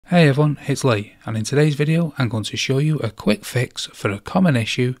Hey everyone, it's Lee, and in today's video I'm going to show you a quick fix for a common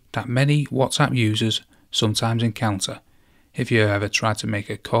issue that many WhatsApp users sometimes encounter. If you ever tried to make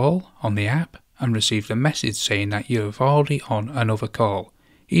a call on the app and received a message saying that you're already on another call,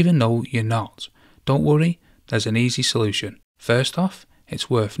 even though you're not, don't worry, there's an easy solution. First off, it's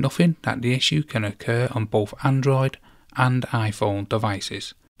worth nothing that the issue can occur on both Android and iPhone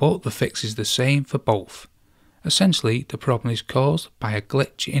devices, but the fix is the same for both. Essentially, the problem is caused by a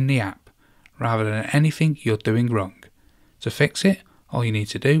glitch in the app, rather than anything you're doing wrong. To fix it, all you need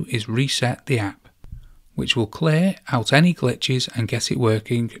to do is reset the app, which will clear out any glitches and get it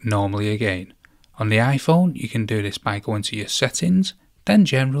working normally again. On the iPhone, you can do this by going to your settings, then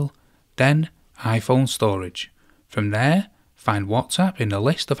general, then iPhone storage. From there, find WhatsApp in the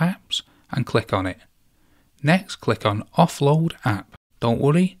list of apps and click on it. Next, click on Offload App. Don't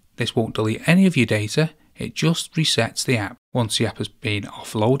worry, this won't delete any of your data. It just resets the app. Once the app has been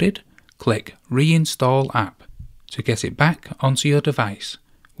offloaded, click Reinstall App to get it back onto your device.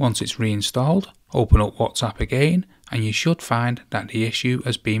 Once it's reinstalled, open up WhatsApp again and you should find that the issue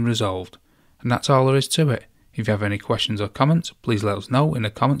has been resolved. And that's all there is to it. If you have any questions or comments, please let us know in the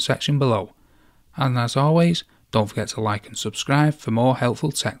comment section below. And as always, don't forget to like and subscribe for more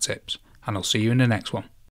helpful tech tips. And I'll see you in the next one.